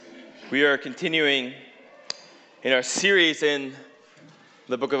We are continuing in our series in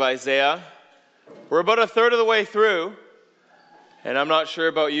the book of Isaiah. We're about a third of the way through, and I'm not sure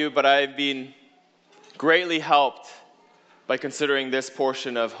about you, but I've been greatly helped by considering this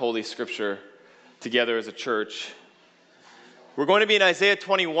portion of Holy Scripture together as a church. We're going to be in Isaiah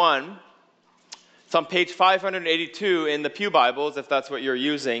 21. It's on page 582 in the Pew Bibles, if that's what you're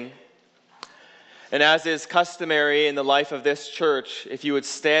using. And as is customary in the life of this church, if you would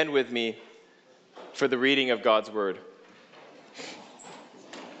stand with me for the reading of God's Word.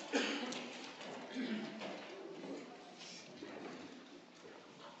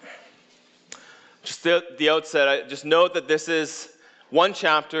 Just at the outset, I just note that this is one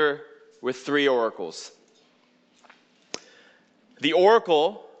chapter with three oracles. The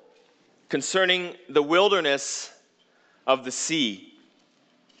oracle concerning the wilderness of the sea.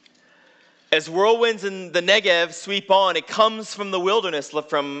 As whirlwinds in the Negev sweep on, it comes from the wilderness,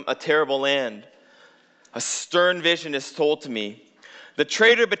 from a terrible land. A stern vision is told to me. The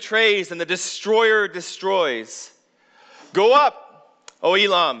traitor betrays and the destroyer destroys. Go up, O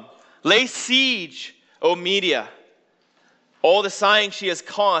Elam. Lay siege, O Media. All the sighing she has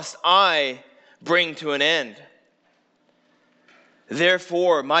cost, I bring to an end.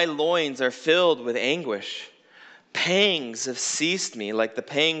 Therefore, my loins are filled with anguish. Pangs have seized me like the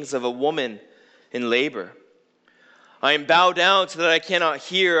pangs of a woman in labor. I am bowed down so that I cannot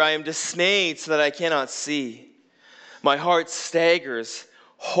hear. I am dismayed so that I cannot see. My heart staggers.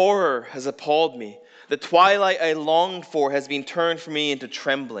 Horror has appalled me. The twilight I longed for has been turned for me into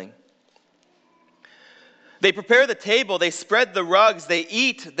trembling. They prepare the table. They spread the rugs. They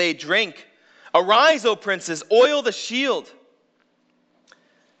eat. They drink. Arise, O princes. Oil the shield.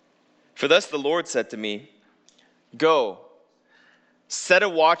 For thus the Lord said to me, Go, set a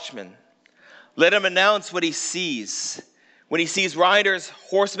watchman. Let him announce what he sees. When he sees riders,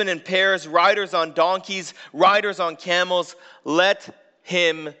 horsemen in pairs, riders on donkeys, riders on camels, let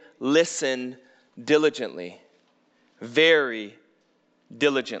him listen diligently, very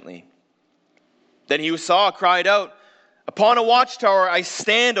diligently. Then he who saw cried out, Upon a watchtower I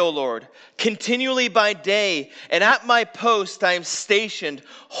stand, O Lord, continually by day, and at my post I am stationed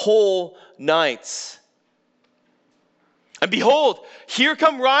whole nights. And behold, here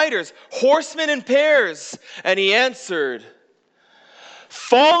come riders, horsemen in pairs. And he answered,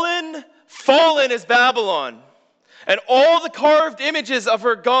 Fallen, fallen is Babylon, and all the carved images of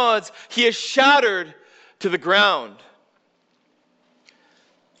her gods he has shattered to the ground.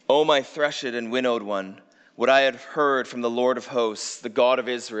 O my threshed and winnowed one, what I have heard from the Lord of hosts, the God of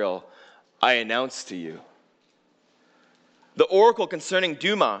Israel, I announce to you. The oracle concerning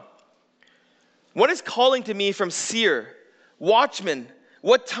Duma. What is calling to me from Seir? Watchman,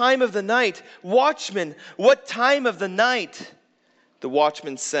 what time of the night? Watchman, what time of the night? The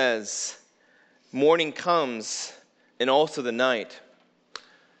watchman says, Morning comes, and also the night.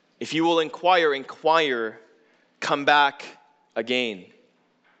 If you will inquire, come back again.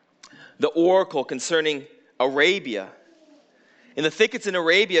 The oracle concerning Arabia. In the thickets in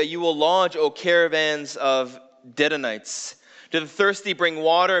Arabia you will lodge, O caravans of Dedanites. To the thirsty bring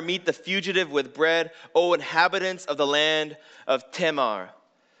water, meet the fugitive with bread, O inhabitants of the land of Tamar.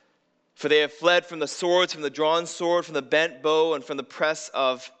 For they have fled from the swords, from the drawn sword, from the bent bow, and from the press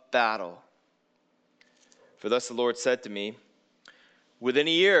of battle. For thus the Lord said to me, Within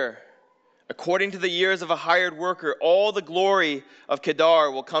a year, according to the years of a hired worker, all the glory of Kedar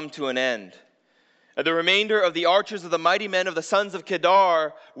will come to an end. And the remainder of the archers of the mighty men of the sons of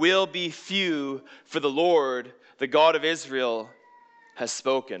Kedar will be few, for the Lord, the God of Israel, has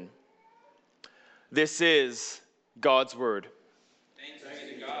spoken. This is God's word. Thanks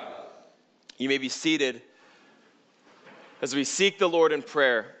be to God. You may be seated as we seek the Lord in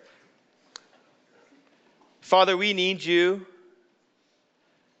prayer. Father, we need you.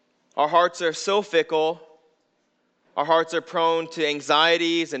 Our hearts are so fickle. Our hearts are prone to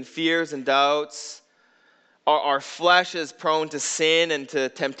anxieties and fears and doubts. Our flesh is prone to sin and to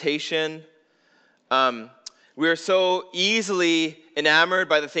temptation. We are so easily enamored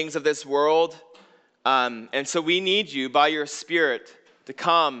by the things of this world. And so we need you by your Spirit to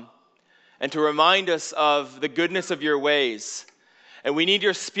come and to remind us of the goodness of your ways. And we need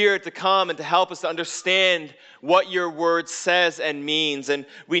your Spirit to come and to help us to understand what your word says and means. And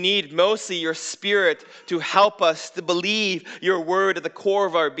we need mostly your Spirit to help us to believe your word at the core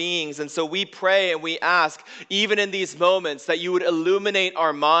of our beings. And so we pray and we ask, even in these moments, that you would illuminate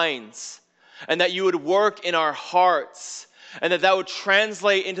our minds and that you would work in our hearts and that would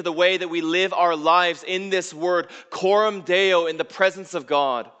translate into the way that we live our lives in this word, coram Deo, in the presence of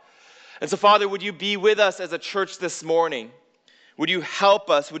God. And so, Father, would you be with us as a church this morning? Would you help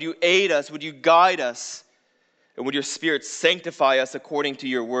us? Would you aid us? Would you guide us? And would your Spirit sanctify us according to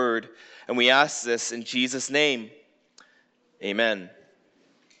your word? And we ask this in Jesus' name. Amen.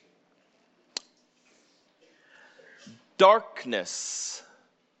 Darkness.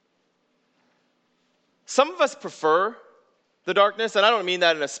 Some of us prefer the darkness, and I don't mean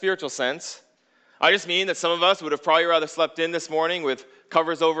that in a spiritual sense. I just mean that some of us would have probably rather slept in this morning with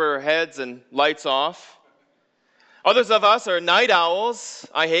covers over our heads and lights off. Others of us are night owls.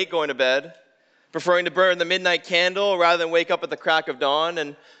 I hate going to bed, preferring to burn the midnight candle rather than wake up at the crack of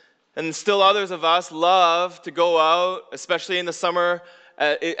dawn. And still others of us love to go out, especially in the summer,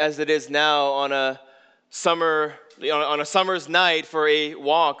 as it is now, on a summer's night for a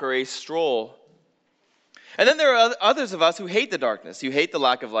walk or a stroll. And then there are others of us who hate the darkness, who hate the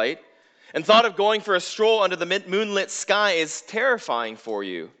lack of light, and thought of going for a stroll under the moonlit sky is terrifying for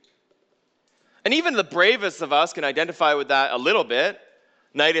you. And even the bravest of us can identify with that a little bit.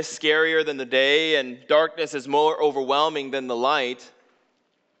 Night is scarier than the day, and darkness is more overwhelming than the light.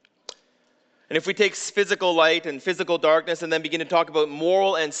 And if we take physical light and physical darkness and then begin to talk about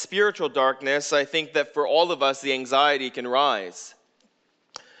moral and spiritual darkness, I think that for all of us, the anxiety can rise.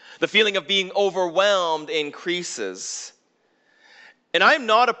 The feeling of being overwhelmed increases. And I'm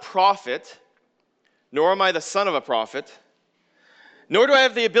not a prophet, nor am I the son of a prophet, nor do I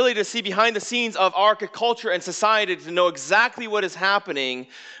have the ability to see behind the scenes of our culture and society to know exactly what is happening,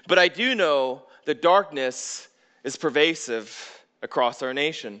 but I do know that darkness is pervasive across our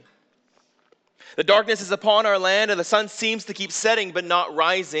nation. The darkness is upon our land, and the sun seems to keep setting but not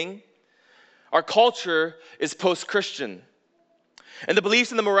rising. Our culture is post-Christian. And the beliefs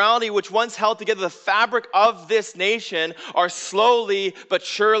and the morality which once held together the fabric of this nation are slowly but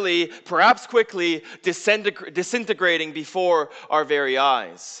surely, perhaps quickly, disintegrating before our very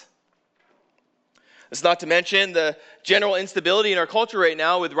eyes. It's not to mention the general instability in our culture right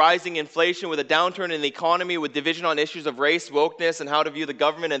now with rising inflation, with a downturn in the economy, with division on issues of race, wokeness, and how to view the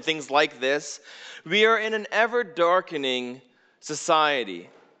government and things like this. We are in an ever-darkening society.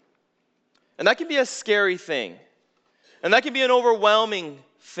 And that can be a scary thing. And that can be an overwhelming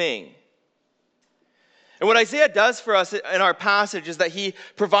thing. And what Isaiah does for us in our passage is that he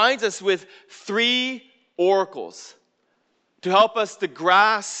provides us with 3 oracles to help us to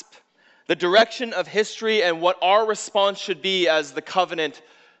grasp the direction of history and what our response should be as the covenant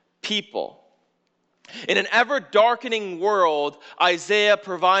people. In an ever-darkening world, Isaiah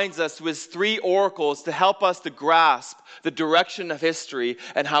provides us with 3 oracles to help us to grasp the direction of history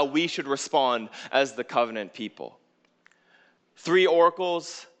and how we should respond as the covenant people. 3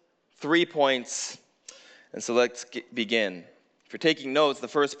 oracles, 3 points, and so let's begin. If you're taking notes, the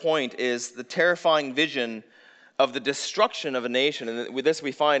first point is the terrifying vision of the destruction of a nation. And with this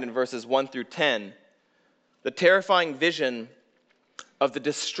we find in verses 1 through 10, the terrifying vision of the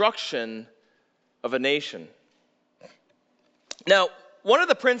destruction of a nation. Now, one of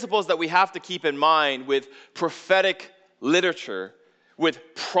the principles that we have to keep in mind with prophetic literature, with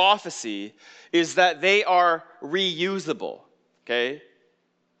prophecy, is that they are reusable. Okay?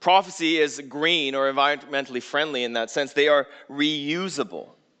 Prophecy is green or environmentally friendly in that sense. They are reusable.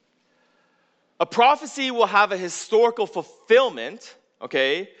 A prophecy will have a historical fulfillment,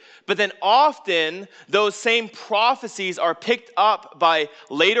 okay? But then often those same prophecies are picked up by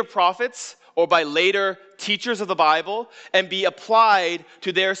later prophets or by later teachers of the Bible and be applied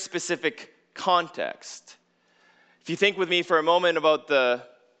to their specific context. If you think with me for a moment about the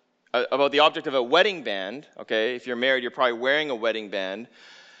object of a wedding band, okay? If you're married, you're probably wearing a wedding band.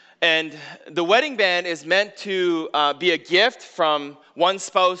 And the wedding band is meant to be a gift from one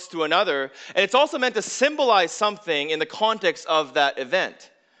spouse to another. And it's also meant to symbolize something in the context of that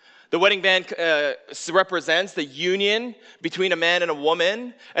event. The wedding band represents the union between a man and a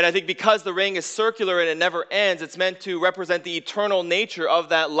woman. And I think because the ring is circular and it never ends, it's meant to represent the eternal nature of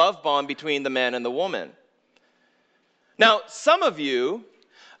that love bond between the man and the woman. Now, some of you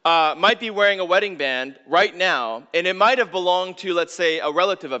might be wearing a wedding band right now, and it might have belonged to, let's say, a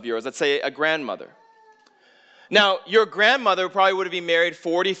relative of yours, let's say a grandmother. Now, your grandmother probably would have been married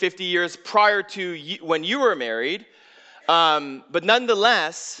 40, 50 years prior to when you were married, but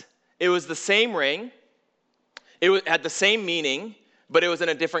nonetheless, it was the same ring, it had the same meaning, but it was in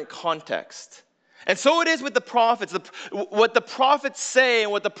a different context. And so it is with the prophets. What the prophets say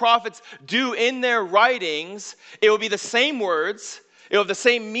and what the prophets do in their writings, it will be the same words, it will have the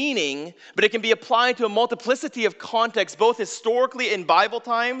same meaning, but it can be applied to a multiplicity of contexts, both historically in Bible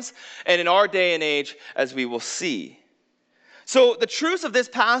times and in our day and age, as we will see. So the truths of this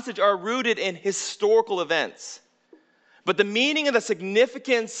passage are rooted in historical events. But the meaning and the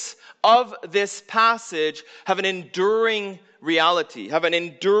significance of this passage have an enduring reality, have an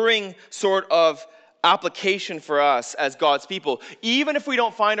enduring sort of application for us as God's people, even if we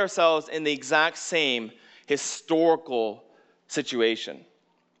don't find ourselves in the exact same historical situation.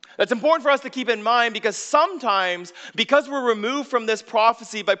 That's important for us to keep in mind because sometimes, because we're removed from this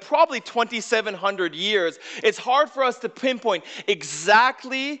prophecy by probably 2,700 years, it's hard for us to pinpoint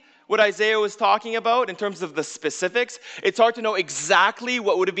exactly what Isaiah was talking about in terms of the specifics. It's hard to know exactly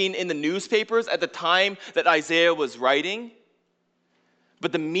what would have been in the newspapers at the time that Isaiah was writing.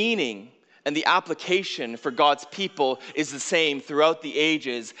 But the meaning and the application for God's people is the same throughout the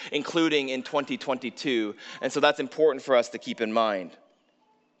ages, including in 2022. And so that's important for us to keep in mind.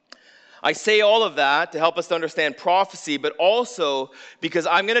 I say all of that to help us to understand prophecy, but also because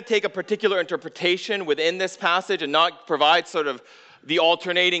I'm going to take a particular interpretation within this passage and not provide sort of the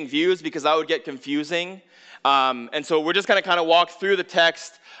alternating views because that would get confusing. And so we're just going to kind of walk through the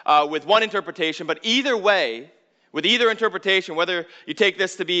text with one interpretation, but either way, with either interpretation, whether you take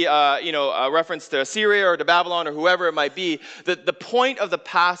this to be a reference to Assyria or to Babylon or whoever it might be, the point of the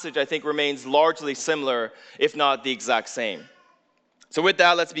passage, I think, remains largely similar, if not the exact same. So with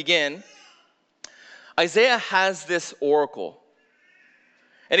that, let's begin. Isaiah has this oracle,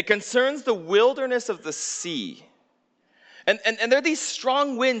 and it concerns the wilderness of the sea. And there are these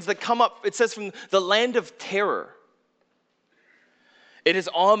strong winds that come up, it says, from the land of terror. It is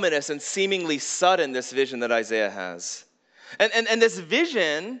ominous and seemingly sudden, this vision that Isaiah has. And this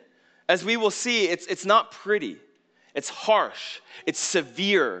vision, as we will see, it's not pretty. It's harsh. It's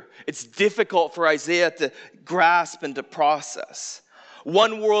severe. It's difficult for Isaiah to grasp and to process.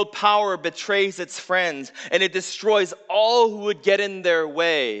 One world power betrays its friends, and it destroys all who would get in their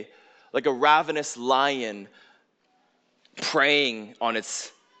way, like a ravenous lion preying on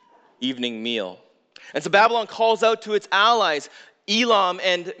its evening meal. And so Babylon calls out to its allies, Elam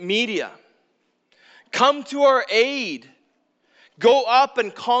and Media. Come to our aid. Go up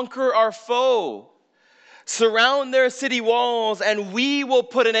and conquer our foe. Surround their city walls, and we will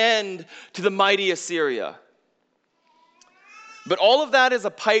put an end to the mighty Assyria. But all of that is a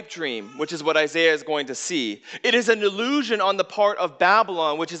pipe dream, which is what Isaiah is going to see. It is an illusion on the part of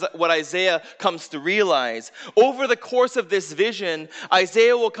Babylon, which is what Isaiah comes to realize. Over the course of this vision,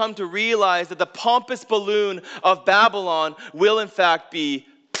 Isaiah will come to realize that the pompous balloon of Babylon will in fact be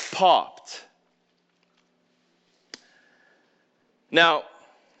popped. Now,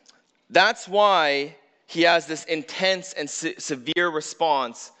 that's why he has this intense and severe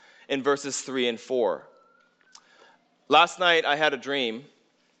response in verses 3 and 4. Last night, I had a dream.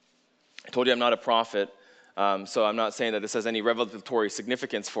 I told you I'm not a prophet, so I'm not saying that this has any revelatory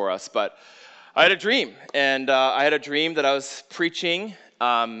significance for us, but I had a dream, and I had a dream that I was preaching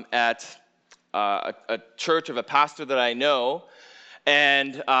at a church of a pastor that I know,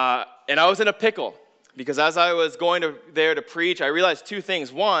 and I was in a pickle, because as I was going there to preach, I realized two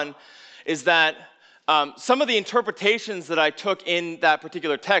things. One is that some of the interpretations that I took in that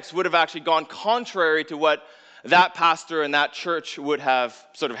particular text would have actually gone contrary to what that pastor and that church would have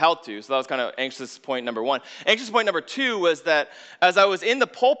sort of held to. So that was kind of anxious point number one. Anxious point number two was that as I was in the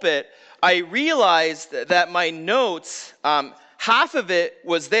pulpit, I realized that my notes, half of it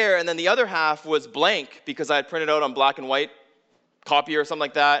was there, and then the other half was blank because I had printed out on black and white copy or something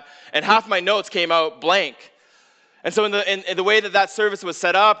like that, and half my notes came out blank. And so in the way that service was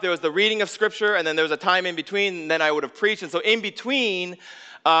set up, there was the reading of Scripture, and then there was a time in between, and then I would have preached. And so in between,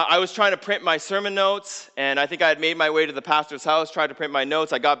 I was trying to print my sermon notes, and I think I had made my way to the pastor's house, tried to print my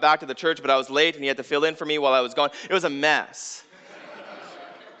notes. I got back to the church, but I was late, and he had to fill in for me while I was gone. It was a mess.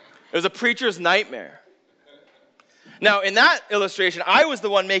 It was a preacher's nightmare. Now, in that illustration, I was the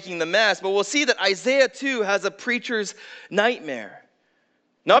one making the mess, but we'll see that Isaiah, too, has a preacher's nightmare.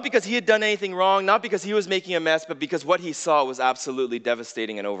 Not because he had done anything wrong, not because he was making a mess, but because what he saw was absolutely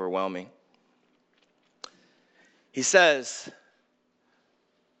devastating and overwhelming. He says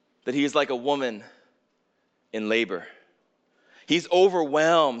that he is like a woman in labor. He's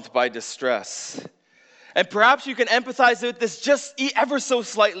overwhelmed by distress. And perhaps you can empathize with this just ever so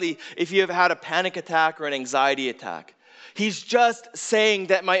slightly if you have had a panic attack or an anxiety attack. He's just saying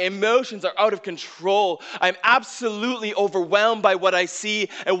that my emotions are out of control. I'm absolutely overwhelmed by what I see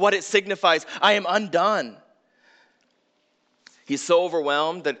and what it signifies. I am undone. He's so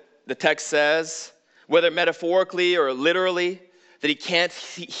overwhelmed that the text says, whether metaphorically or literally, that he can't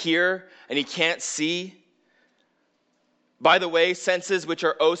hear and he can't see. By the way, senses which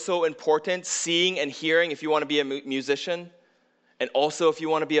are oh so important, seeing and hearing if you want to be a musician, and also if you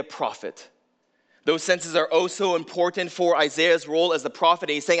want to be a prophet. Those senses are oh so important for Isaiah's role as the prophet.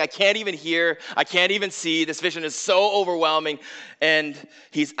 He's saying, I can't even hear, I can't even see. This vision is so overwhelming. And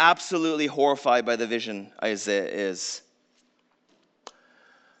he's absolutely horrified by the vision Isaiah is.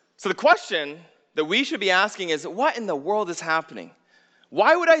 So the question that we should be asking is, what in the world is happening?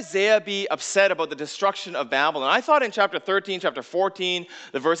 Why would Isaiah be upset about the destruction of Babylon? I thought in chapter 13, chapter 14,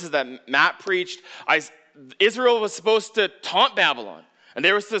 the verses that Matt preached, Israel was supposed to taunt Babylon. And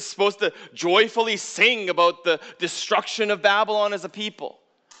they were supposed to joyfully sing about the destruction of Babylon as a people.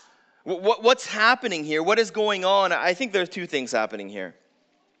 What's happening here? What is going on? I think there's two things happening here.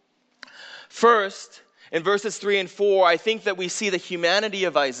 First, in verses 3 and 4, I think that we see the humanity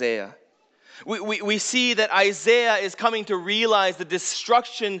of Isaiah. We see that Isaiah is coming to realize the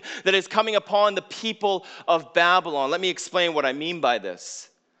destruction that is coming upon the people of Babylon. Let me explain what I mean by this.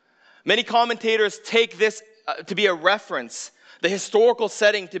 Many commentators take this to be a reference, the historical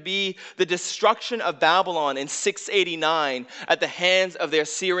setting to be the destruction of Babylon in 689 at the hands of the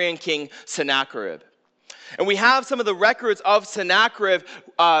Assyrian king Sennacherib. And we have some of the records of Sennacherib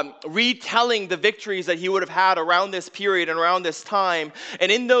retelling the victories that he would have had around this period and around this time.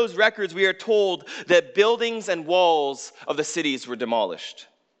 And in those records, we are told that buildings and walls of the cities were demolished.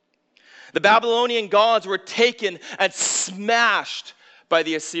 The Babylonian gods were taken and smashed by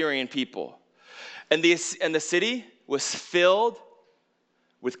the Assyrian people. And the city was filled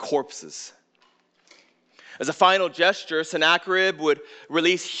with corpses. As a final gesture, Sennacherib would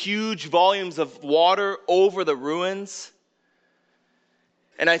release huge volumes of water over the ruins.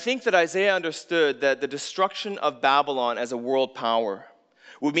 And I think that Isaiah understood that the destruction of Babylon as a world power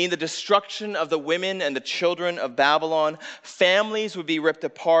would mean the destruction of the women and the children of Babylon. Families would be ripped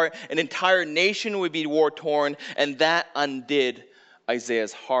apart, an entire nation would be war-torn, and that undid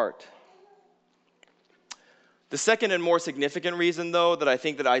Isaiah's heart. The second and more significant reason, though, that I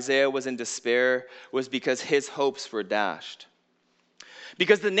think that Isaiah was in despair was because his hopes were dashed.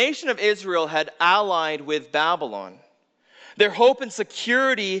 Because the nation of Israel had allied with Babylon. Their hope and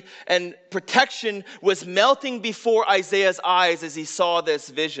security and protection was melting before Isaiah's eyes as he saw this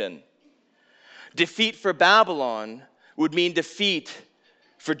vision. Defeat for Babylon would mean defeat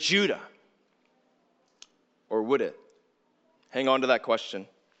for Judah. Or would it? Hang on to that question.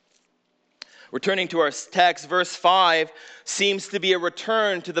 Returning to our text, verse 5 seems to be a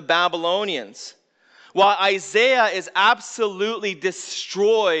return to the Babylonians. While Isaiah is absolutely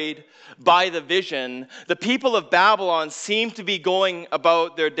destroyed by the vision, the people of Babylon seem to be going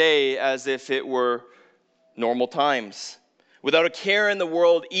about their day as if it were normal times, without a care in the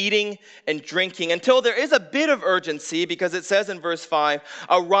world, eating and drinking, until there is a bit of urgency, because it says in verse 5,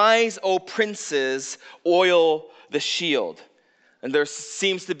 "Arise, O princes, oil the shield." And there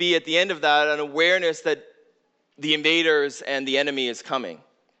seems to be at the end of that an awareness that the invaders and the enemy is coming.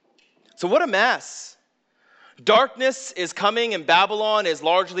 So what a mess. Darkness is coming and Babylon is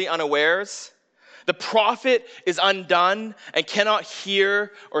largely unawares. The prophet is undone and cannot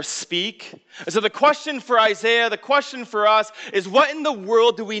hear or speak. And so the question for Isaiah, the question for us is, what in the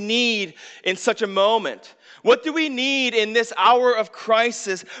world do we need in such a moment? What do we need in this hour of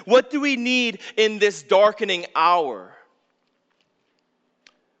crisis? What do we need in this darkening hour?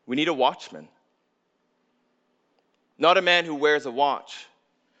 We need a watchman. Not a man who wears a watch,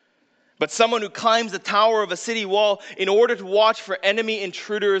 but someone who climbs the tower of a city wall in order to watch for enemy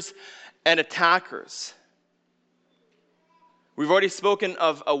intruders and attackers. We've already spoken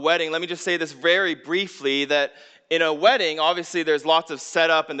of a wedding. Let me just say this very briefly, that in a wedding, obviously there's lots of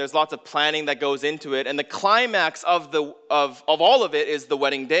setup and there's lots of planning that goes into it. And the climax of all of it is the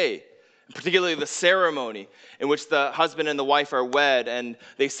wedding day, particularly the ceremony in which the husband and the wife are wed and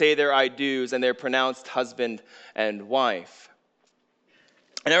they say their I do's and they're pronounced husband and wife.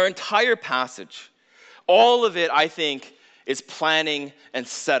 And our entire passage, all of it, I think, is planning and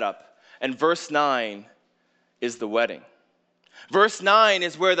setup. And verse 9 is the wedding. Verse 9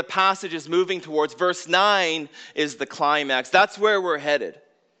 is where the passage is moving towards. Verse 9 is the climax. That's where we're headed.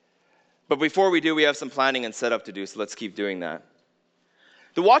 But before we do, we have some planning and setup to do, so let's keep doing that.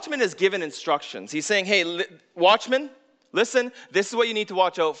 The watchman is given instructions. He's saying, hey, watchman, listen, this is what you need to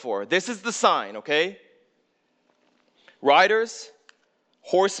watch out for. This is the sign, okay? Riders,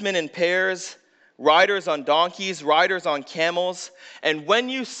 horsemen in pairs, riders on donkeys, riders on camels. And when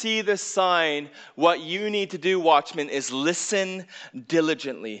you see this sign, what you need to do, watchman, is listen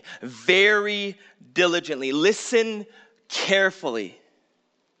diligently, very diligently. Listen carefully.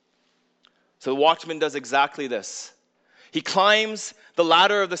 So the watchman does exactly this. He climbs the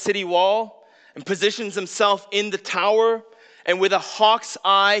ladder of the city wall and positions himself in the tower and with a hawk's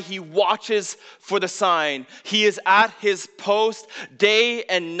eye he watches for the sign. He is at his post. Day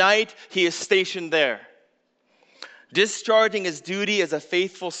and night he is stationed there, discharging his duty as a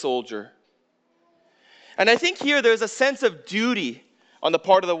faithful soldier. And I think here there's a sense of duty on the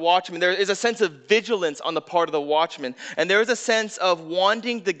part of the watchman. There is a sense of vigilance on the part of the watchman. And there is a sense of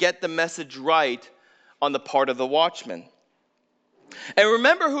wanting to get the message right on the part of the watchman. And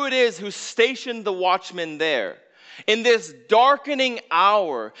remember who it is who stationed the watchman there. In this darkening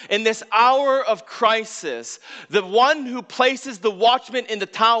hour, in this hour of crisis, the one who places the watchman in the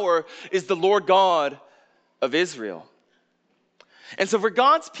tower is the Lord God of Israel. And so for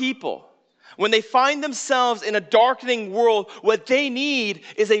God's people, when they find themselves in a darkening world, what they need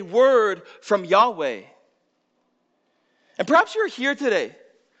is a word from Yahweh. And perhaps you're here today,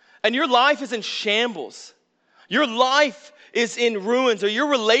 and your life is in shambles. Your life is in ruins, or your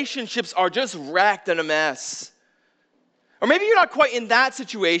relationships are just wrecked and a mess. Or maybe you're not quite in that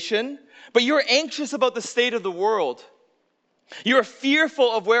situation, but you're anxious about the state of the world. You're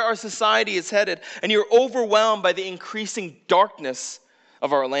fearful of where our society is headed, and you're overwhelmed by the increasing darkness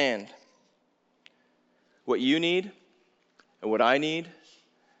of our land. What you need and what I need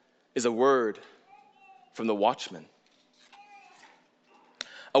is a word from the watchman.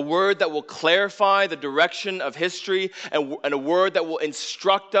 A word that will clarify the direction of history and a word that will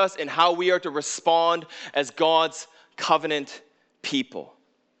instruct us in how we are to respond as God's covenant people.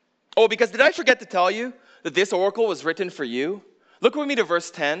 Oh, because did I forget to tell you that this oracle was written for you? Look with me to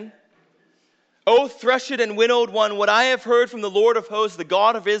verse 10. O threshed and winnowed one, what I have heard from the Lord of hosts, the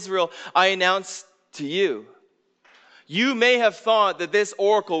God of Israel, I announce to you. You may have thought that this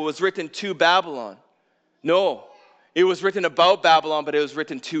oracle was written to Babylon. No, it was written about Babylon, but it was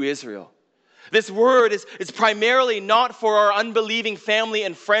written to Israel. This word is primarily not for our unbelieving family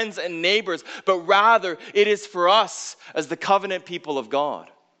and friends and neighbors, but rather it is for us as the covenant people of God.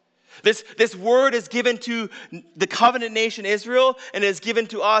 This word is given to the covenant nation Israel, and it is given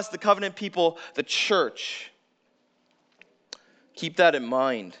to us, the covenant people, the church. Keep that in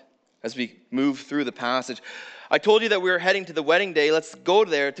mind as we move through the passage. I told you that we were heading to the wedding day. Let's go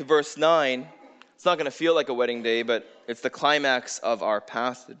there to verse 9. It's not going to feel like a wedding day, but it's the climax of our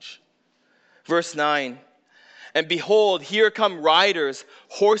passage. Verse 9, and behold, here come riders,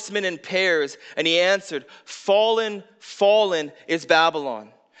 horsemen in pairs. And he answered, fallen, fallen is Babylon.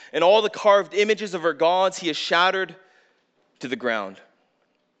 And all the carved images of her gods he has shattered to the ground.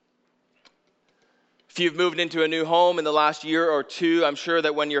 If you've moved into a new home in the last year or two, I'm sure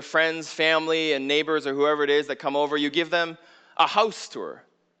that when your friends, family, and neighbors, or whoever it is that come over, you give them a house tour.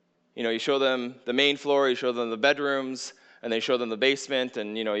 You know, you show them the main floor, you show them the bedrooms, and they show them the basement,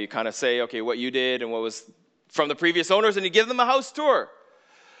 and you kind of say, okay, what you did and what was from the previous owners, and you give them a house tour.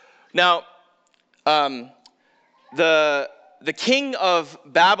 Now, the king of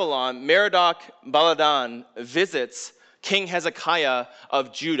Babylon, Merodach Baladan, visits King Hezekiah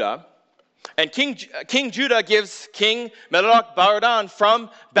of Judah. And King Judah gives King Merodach Baladan from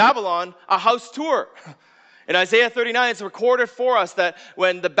Babylon a house tour. In Isaiah 39, it's recorded for us that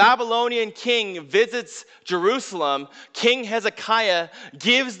when the Babylonian king visits Jerusalem, King Hezekiah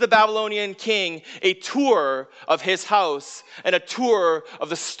gives the Babylonian king a tour of his house and a tour of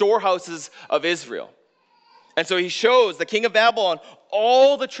the storehouses of Israel. And so he shows the king of Babylon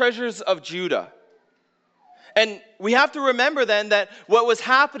all the treasures of Judah. And we have to remember then that what was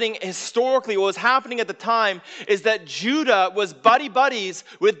happening historically, what was happening at the time, is that Judah was buddy-buddies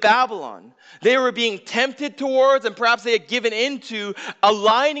with Babylon. They were being tempted towards, and perhaps they had given into,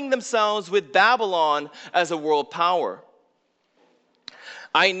 aligning themselves with Babylon as a world power.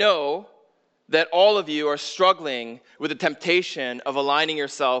 I know that all of you are struggling with the temptation of aligning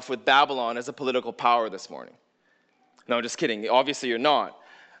yourself with Babylon as a political power this morning. No, I'm just kidding. Obviously you're not.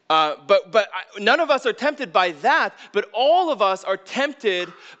 But none of us are tempted by that, but all of us are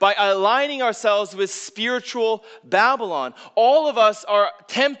tempted by aligning ourselves with spiritual Babylon. All of us are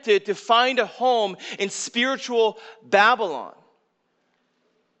tempted to find a home in spiritual Babylon.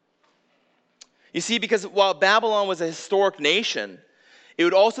 You see, because while Babylon was a historic nation, it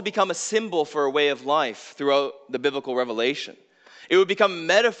would also become a symbol for a way of life throughout the biblical revelation. It would become a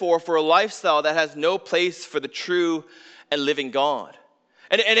metaphor for a lifestyle that has no place for the true and living God.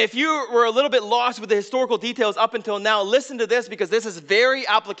 And if you were a little bit lost with the historical details up until now, listen to this, because this is very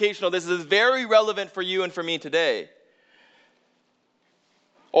applicational. This is very relevant for you and for me today.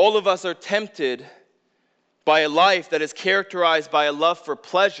 All of us are tempted by a life that is characterized by a love for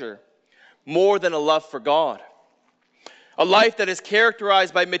pleasure more than a love for God. A life that is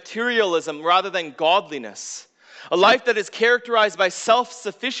characterized by materialism rather than godliness. A life that is characterized by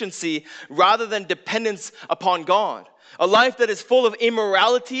self-sufficiency rather than dependence upon God. A life that is full of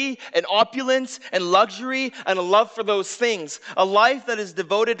immorality and opulence and luxury and a love for those things. A life that is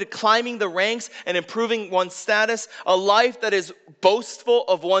devoted to climbing the ranks and improving one's status. A life that is boastful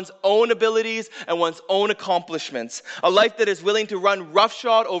of one's own abilities and one's own accomplishments. A life that is willing to run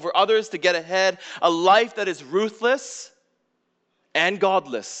roughshod over others to get ahead. A life that is ruthless and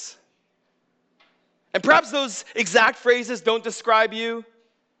godless. And perhaps those exact phrases don't describe you,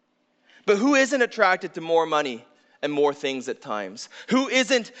 but who isn't attracted to more money and more things at times? Who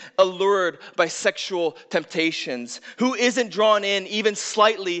isn't allured by sexual temptations? Who isn't drawn in even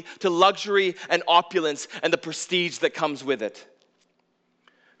slightly to luxury and opulence and the prestige that comes with it?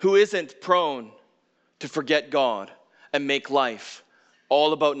 Who isn't prone to forget God and make life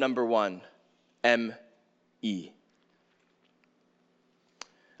all about number one, M-E?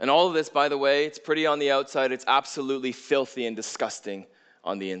 And all of this, by the way, it's pretty on the outside. It's absolutely filthy and disgusting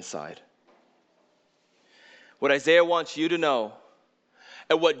on the inside. What Isaiah wants you to know,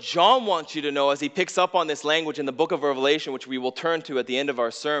 and what John wants you to know as he picks up on this language in the book of Revelation, which we will turn to at the end of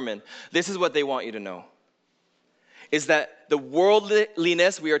our sermon, this is what they want you to know, is that the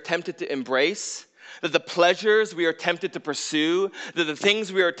worldliness we are tempted to embrace, that the pleasures we are tempted to pursue, that the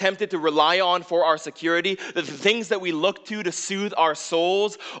things we are tempted to rely on for our security, that the things that we look to soothe our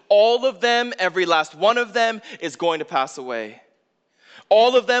souls, all of them, every last one of them, is going to pass away.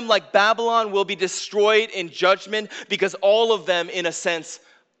 All of them, like Babylon, will be destroyed in judgment because all of them, in a sense,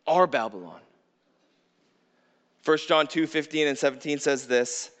 are Babylon. 1 John 2:15 and 17 says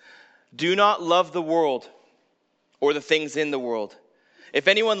this, "Do not love the world or the things in the world. If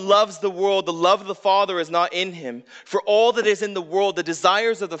anyone loves the world, the love of the Father is not in him. For all that is in the world, the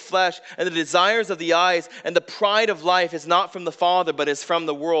desires of the flesh and the desires of the eyes and the pride of life is not from the Father, but is from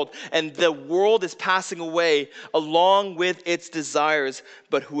the world. And the world is passing away along with its desires,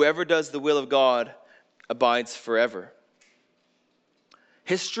 but whoever does the will of God abides forever."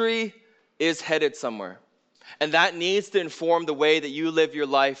 History is headed somewhere, and that needs to inform the way that you live your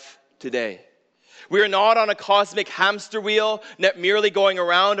life today. We are not on a cosmic hamster wheel, merely going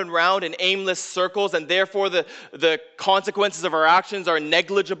around and round in aimless circles, and therefore the consequences of our actions are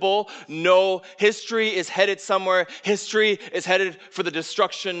negligible. No, history is headed somewhere. History is headed for the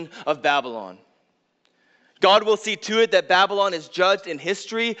destruction of Babylon. God will see to it that Babylon is judged in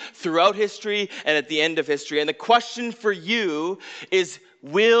history, throughout history, and at the end of history. And the question for you is,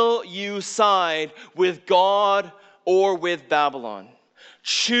 will you side with God or with Babylon?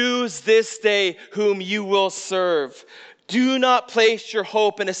 Choose this day whom you will serve. Do not place your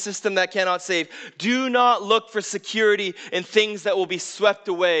hope in a system that cannot save. Do not look for security in things that will be swept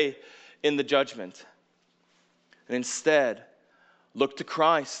away in the judgment. And instead, look to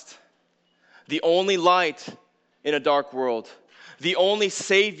Christ, the only light in a dark world, the only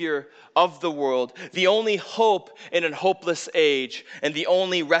Savior of the world, the only hope in a hopeless age, and the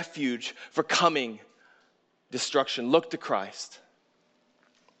only refuge for coming destruction. Look to Christ.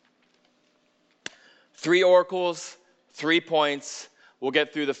 3 oracles, 3 points. We'll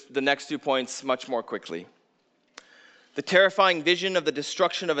get through the next 2 points much more quickly. The terrifying vision of the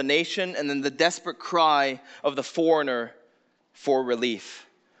destruction of a nation, and then the desperate cry of the foreigner for relief.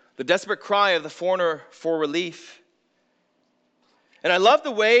 The desperate cry of the foreigner for relief. And I love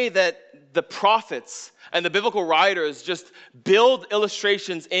the way that the prophets and the biblical writers just build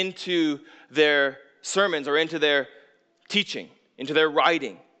illustrations into their sermons or into their teaching, into their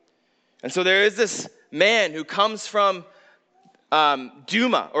writing. And so there is this man who comes from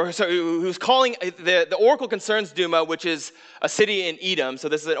Duma, who's calling, the oracle concerns Duma, which is a city in Edom. So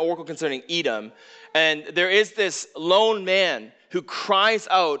this is an oracle concerning Edom. And there is this lone man who cries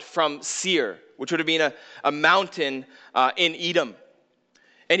out from Seir, which would have been a mountain in Edom.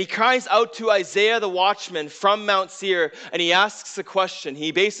 And he cries out to Isaiah the watchman from Mount Seir, and he asks a question.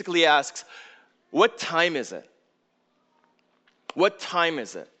 He basically asks, what time is it? What time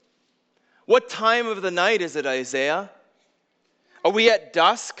is it? What time of the night is it, Isaiah? Are we at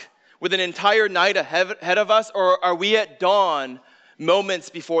dusk with an entire night ahead of us, or are we at dawn moments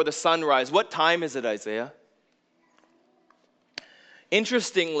before the sunrise? What time is it, Isaiah?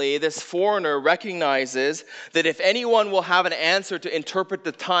 Interestingly, this foreigner recognizes that if anyone will have an answer to interpret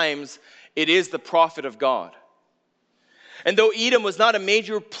the times, it is the prophet of God. And though Edom was not a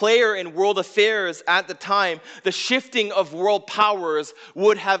major player in world affairs at the time, the shifting of world powers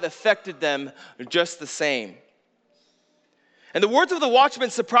would have affected them just the same. And the words of the watchman,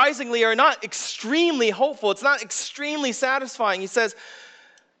 surprisingly, are not extremely hopeful. It's not extremely satisfying. He says,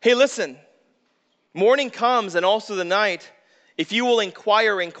 hey, listen, morning comes and also the night. If you will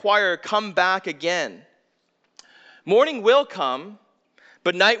inquire, come back again. Morning will come,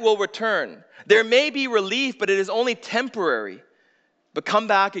 but night will return. There may be relief, but it is only temporary. But come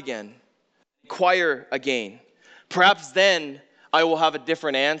back again, inquire again. Perhaps then I will have a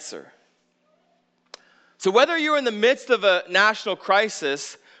different answer. So whether you're in the midst of a national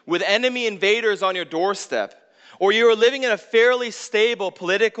crisis with enemy invaders on your doorstep, or you are living in a fairly stable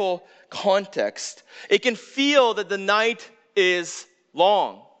political context, it can feel that the night is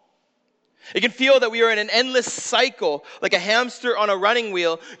long. It can feel that we are in an endless cycle, like a hamster on a running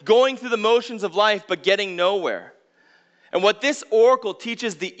wheel, going through the motions of life but getting nowhere. And what this oracle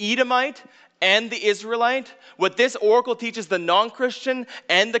teaches the Edomite and the Israelite, what this oracle teaches the non-Christian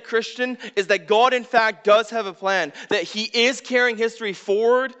and the Christian, is that God in fact does have a plan, that He is carrying history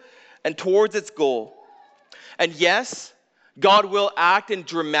forward and towards its goal. And yes, God will act in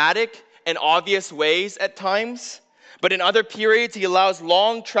dramatic and obvious ways at times, but in other periods, He allows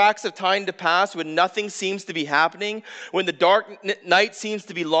long tracts of time to pass when nothing seems to be happening, when the dark night seems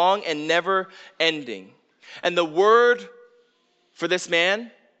to be long and never ending. And the word for this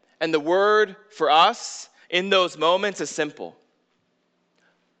man and the word for us in those moments is simple.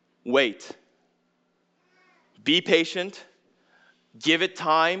 Wait. Be patient. Give it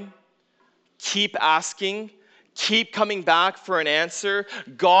time. Keep asking. Keep coming back for an answer.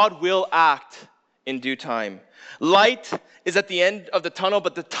 God will act in due time. Light is at the end of the tunnel,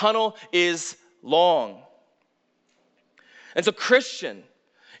 but the tunnel is long. And so, Christian,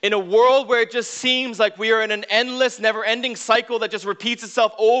 in a world where it just seems like we are in an endless, never-ending cycle that just repeats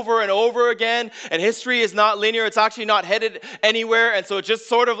itself over and over again, and history is not linear, it's actually not headed anywhere, and so it's just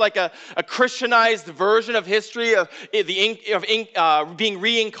sort of like a Christianized version of history of being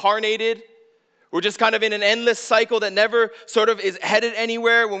reincarnated. We're just kind of in an endless cycle that never sort of is headed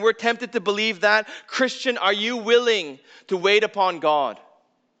anywhere. When we're tempted to believe that, Christian, are you willing to wait upon God?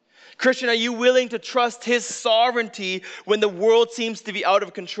 Christian, are you willing to trust His sovereignty when the world seems to be out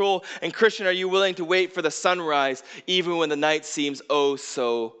of control? And Christian, are you willing to wait for the sunrise even when the night seems oh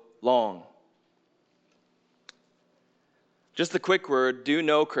so long? Just a quick word, do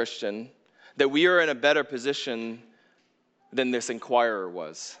know, Christian, that we are in a better position than this inquirer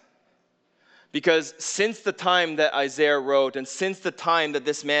was. Because since the time that Isaiah wrote, and since the time that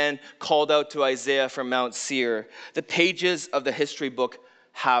this man called out to Isaiah from Mount Seir, the pages of the history book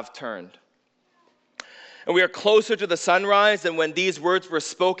have turned. And we are closer to the sunrise than when these words were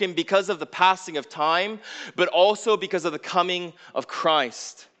spoken because of the passing of time, but also because of the coming of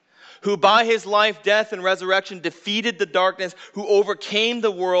Christ, who by His life, death, and resurrection defeated the darkness, who overcame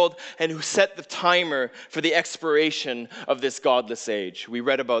the world, and who set the timer for the expiration of this godless age. We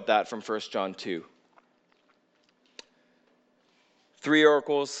read about that from 1 John 2. 3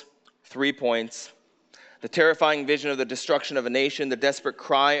 oracles, 3 points. The terrifying vision of the destruction of a nation, the desperate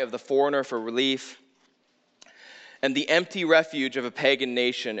cry of the foreigner for relief, and the empty refuge of a pagan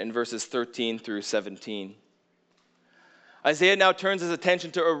nation in verses 13 through 17. Isaiah now turns his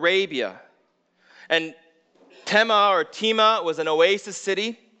attention to Arabia. And Tema was an oasis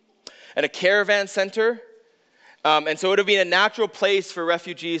city and a caravan center. And so it would have been a natural place for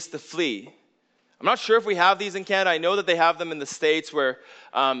refugees to flee. I'm not sure if we have these in Canada. I know that they have them in the States where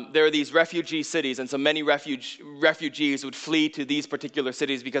there are these refugee cities. And so many refugees would flee to these particular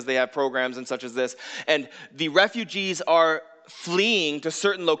cities because they have programs and such as this. And the refugees are fleeing to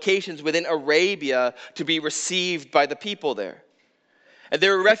certain locations within Arabia to be received by the people there. And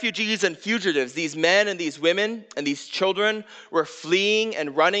there were refugees and fugitives. These men and these women and these children were fleeing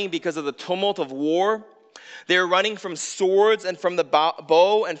and running because of the tumult of war. They are running from swords and from the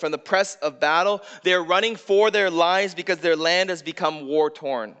bow and from the press of battle. They are running for their lives because their land has become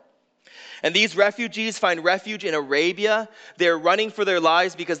war-torn. And these refugees find refuge in Arabia. They are running for their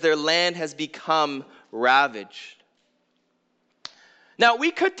lives because their land has become ravaged. Now,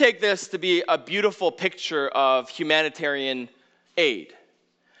 we could take this to be a beautiful picture of humanitarian aid.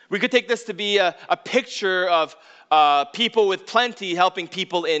 We could take this to be a picture of people with plenty helping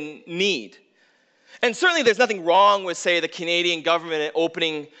people in need. And certainly there's nothing wrong with, say, the Canadian government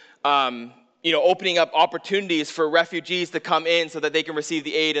opening up opportunities for refugees to come in so that they can receive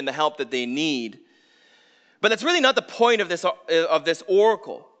the aid and the help that they need. But that's really not the point of this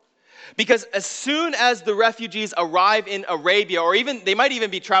oracle. Because as soon as the refugees arrive in Arabia, or even they might even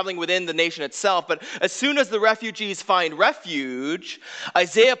be traveling within the nation itself, but as soon as the refugees find refuge,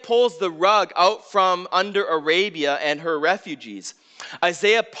 Isaiah pulls the rug out from under Arabia and her refugees.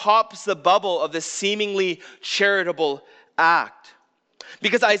 Isaiah pops the bubble of this seemingly charitable act.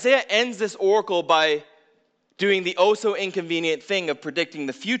 Because Isaiah ends this oracle by doing the oh so inconvenient thing of predicting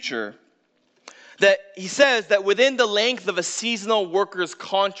the future. that he says that within the length of a seasonal worker's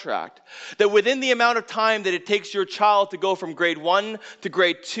contract, that within the amount of time that it takes your child to go from grade 1 to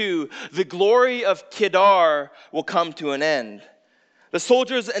grade 2, the glory of Kedar will come to an end. The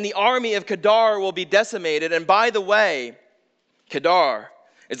soldiers and the army of Kedar will be decimated. And by the way, Kedar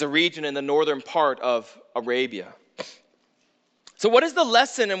is a region in the northern part of Arabia. So what is the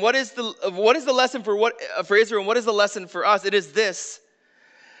lesson, and what is the lesson for Israel, and what is the lesson for us? It is this: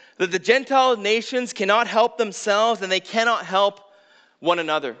 that the Gentile nations cannot help themselves and they cannot help one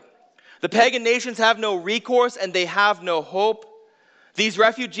another. The pagan nations have no recourse and they have no hope. These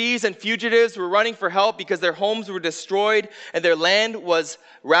refugees and fugitives were running for help because their homes were destroyed and their land was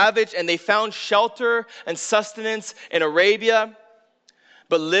ravaged, and they found shelter and sustenance in Arabia.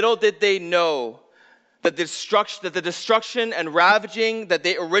 But little did they know that the destruction and ravaging that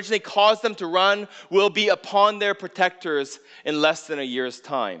they originally caused them to run will be upon their protectors in less than a year's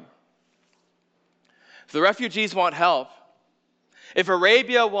time. If the refugees want help, if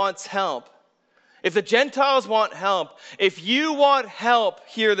Arabia wants help, if the Gentiles want help, if you want help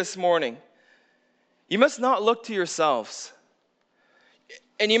here this morning, you must not look to yourselves.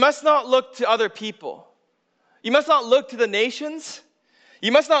 And you must not look to other people. You must not look to the nations.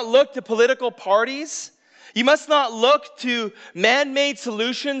 You must not look to political parties. You must not look to man-made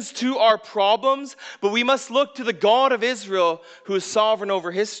solutions to our problems, but we must look to the God of Israel, who is sovereign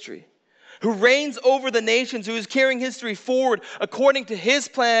over history, who reigns over the nations, who is carrying history forward according to his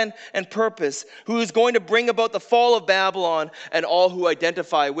plan and purpose, who is going to bring about the fall of Babylon and all who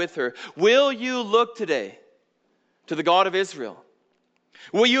identify with her. Will you look today to the God of Israel?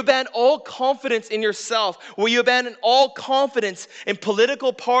 Will you abandon all confidence in yourself? Will you abandon all confidence in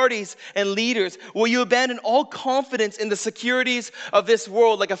political parties and leaders? Will you abandon all confidence in the securities of this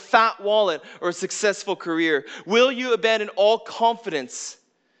world, like a fat wallet or a successful career? Will you abandon all confidence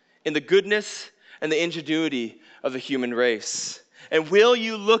in the goodness and the ingenuity of the human race? And will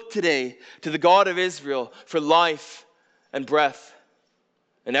you look today to the God of Israel for life and breath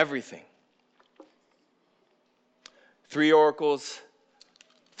and everything? 3 oracles,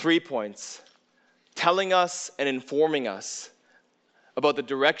 3 points, telling us and informing us about the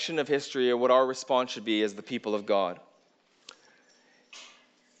direction of history and what our response should be as the people of God.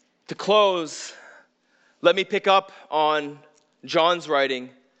 To close, let me pick up on John's writing.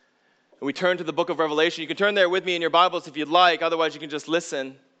 And we turn to the book of Revelation. You can turn there with me in your Bibles if you'd like. Otherwise, you can just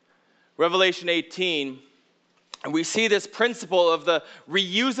listen. Revelation 18. And we see this principle of the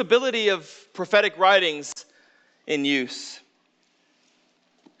reusability of prophetic writings in use.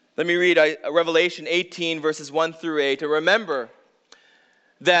 Let me read Revelation 18, verses 1 through 8. And remember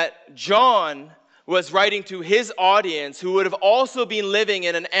that John was writing to his audience who would have also been living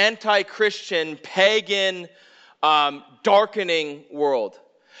in an anti-Christian, pagan, darkening world.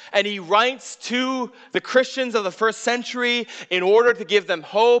 And he writes to the Christians of the first century in order to give them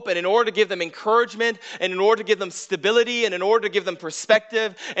hope, and in order to give them encouragement, and in order to give them stability, and in order to give them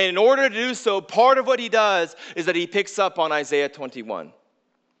perspective. And in order to do so, part of what he does is that he picks up on Isaiah 21.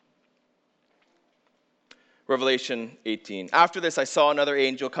 Revelation 18. After this, I saw another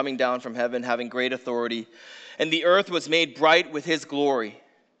angel coming down from heaven, having great authority, and the earth was made bright with his glory.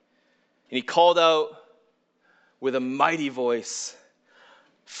 And he called out with a mighty voice,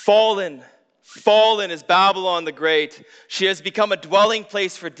 "Fallen, fallen is Babylon the Great. She has become a dwelling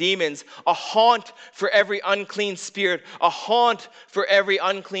place for demons, a haunt for every unclean spirit, a haunt for every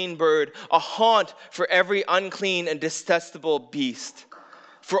unclean bird, a haunt for every unclean and detestable beast.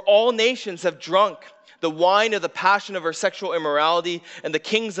 For all nations have drunk the wine of the passion of her sexual immorality, and the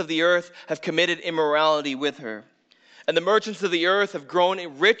kings of the earth have committed immorality with her. And the merchants of the earth have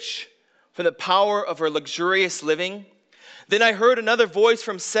grown rich from the power of her luxurious living. Then I heard another voice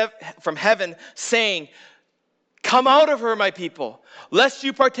from heaven saying, 'Come out of her, my people, lest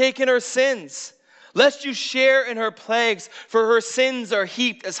you partake in her sins, lest you share in her plagues, for her sins are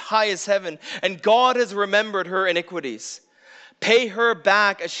heaped as high as heaven, and God has remembered her iniquities. Pay her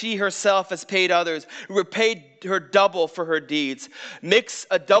back as she herself has paid others. Repay her double for her deeds. Mix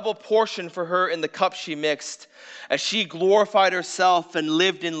a double portion for her in the cup she mixed. As she glorified herself and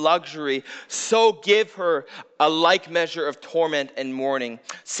lived in luxury, so give her a like measure of torment and mourning.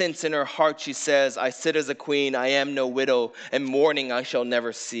 Since in her heart she says, I sit as a queen, I am no widow, and mourning I shall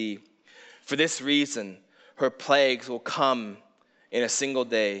never see. For this reason, her plagues will come in a single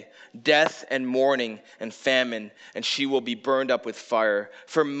day, death and mourning and famine, and she will be burned up with fire.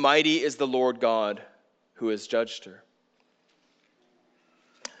 For mighty is the Lord God who has judged her.'"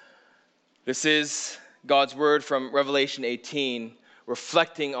 This is God's word from Revelation 18,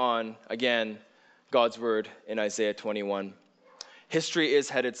 reflecting on, again, God's word in Isaiah 21. History is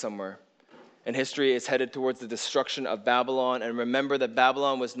headed somewhere. And history is headed towards the destruction of Babylon. And remember that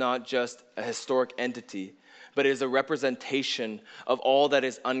Babylon was not just a historic entity, but it is a representation of all that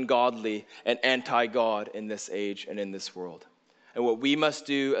is ungodly and anti-God in this age and in this world. And what we must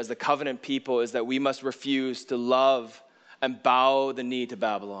do as the covenant people is that we must refuse to love and bow the knee to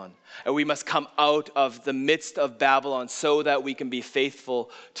Babylon. And we must come out of the midst of Babylon so that we can be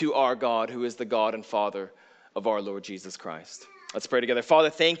faithful to our God, who is the God and Father of our Lord Jesus Christ. Let's pray together. Father,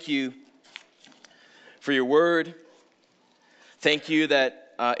 thank you for your word. Thank you that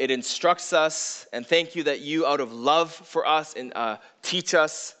it instructs us, and thank you that you, out of love for us, teach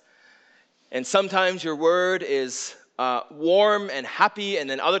us. And sometimes your word is warm and happy, and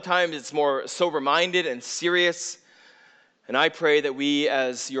then other times it's more sober-minded and serious. And I pray that we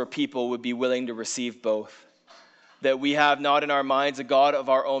as your people would be willing to receive both. That we have not in our minds a God of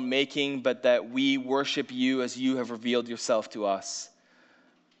our own making, but that we worship you as you have revealed yourself to us.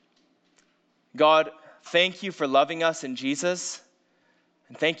 God, thank you for loving us in Jesus,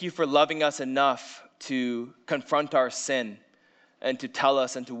 and thank you for loving us enough to confront our sin and to tell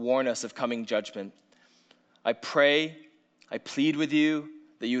us and to warn us of coming judgment. I pray, I plead with you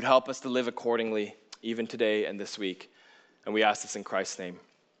that you'd help us to live accordingly, even today and this week. And we ask this in Christ's name.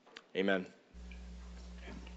 Amen.